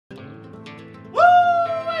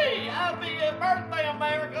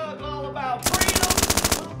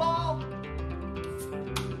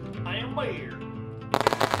here.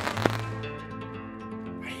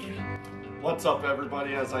 What's up,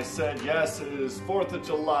 everybody? As I said, yes, it is 4th of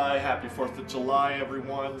July. Happy 4th of July,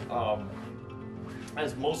 everyone.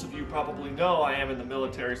 As most of you probably know, I am in the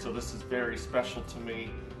military, so this is very special to me,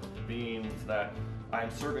 being that I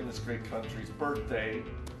am serving this great country's birthday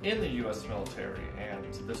in the U.S. military,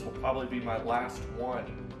 and this will probably be my last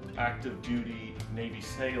one active duty Navy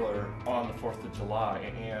sailor on the 4th of July.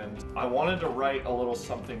 And I wanted to write a little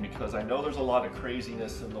something because I know there's a lot of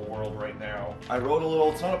craziness in the world right now. I wrote a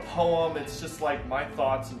little, it's not a poem, it's just like my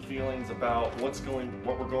thoughts and feelings about what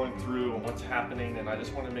we're going through and what's happening, and I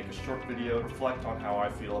just want to make a short video to reflect on how I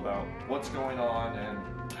feel about what's going on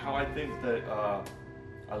and how I think that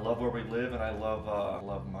I love where we live, and I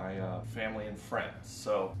love my family and friends.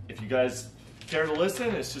 So if you guys care to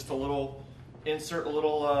listen, it's just a little insert, a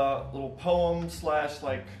little poem slash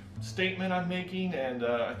like statement I'm making, and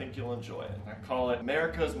I think you'll enjoy it. I call it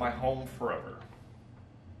 "America's My Home Forever."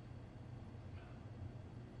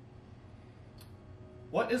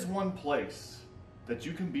 What is one place that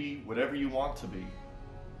you can be whatever you want to be?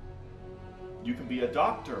 You can be a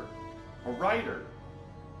doctor, a writer,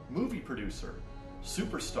 movie producer,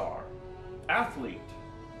 superstar, athlete,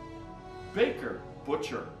 baker,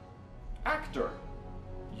 butcher, actor,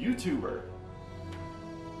 YouTuber,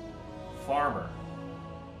 farmer.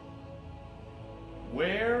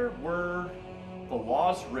 Where were the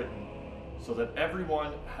laws written so that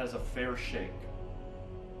everyone has a fair shake?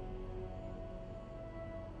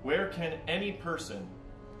 Where can any person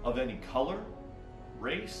of any color,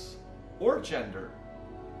 race, or gender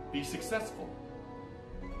be successful?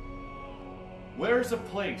 Where is a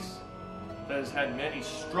place that has had many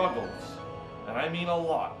struggles, and I mean a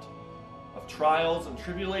lot, of trials and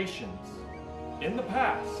tribulations in the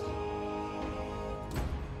past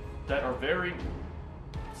that are very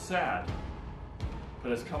sad, but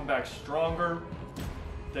has come back stronger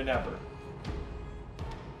than ever?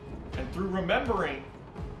 And through remembering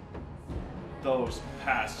those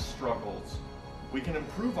past struggles, we can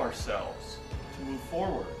improve ourselves to move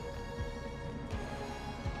forward.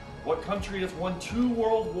 What country has won 2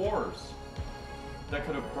 world wars that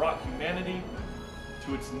could have brought humanity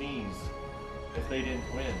to its knees if they didn't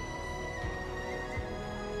win?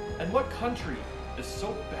 And what country is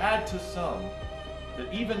so bad to some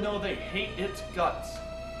that even though they hate its guts,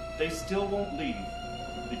 they still won't leave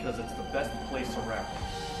because it's the best place around?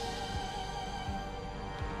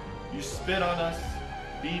 You spit on us,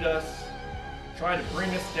 beat us, try to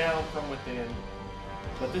bring us down from within,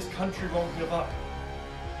 but this country won't give up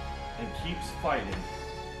and keeps fighting.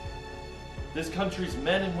 This country's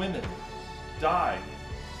men and women die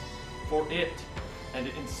for it, and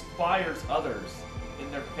it inspires others in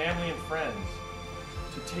their family and friends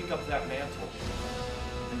to take up that mantle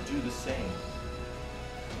and do the same.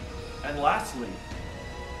 And lastly,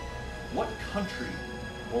 what country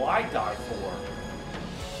will I die for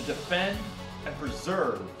to defend and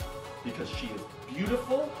preserve because she is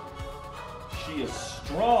beautiful, she is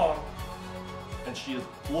strong, and she is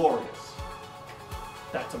glorious?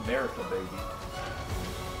 That's America, baby.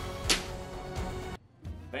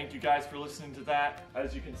 Thank you guys for listening to that.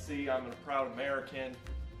 As you can see, I'm a proud American.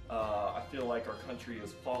 I feel like our country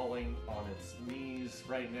is falling on its knees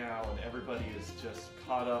right now, and everybody is just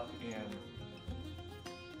caught up in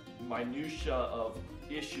minutia of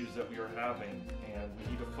issues that we are having, and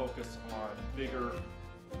we need to focus on bigger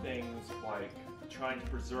things like trying to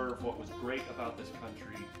preserve what was great about this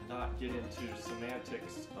country, not get into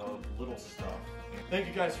semantics of little stuff. Thank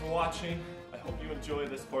you guys for watching. I hope you enjoy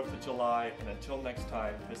this 4th of July, and until next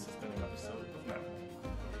time, this has been an episode of Matt.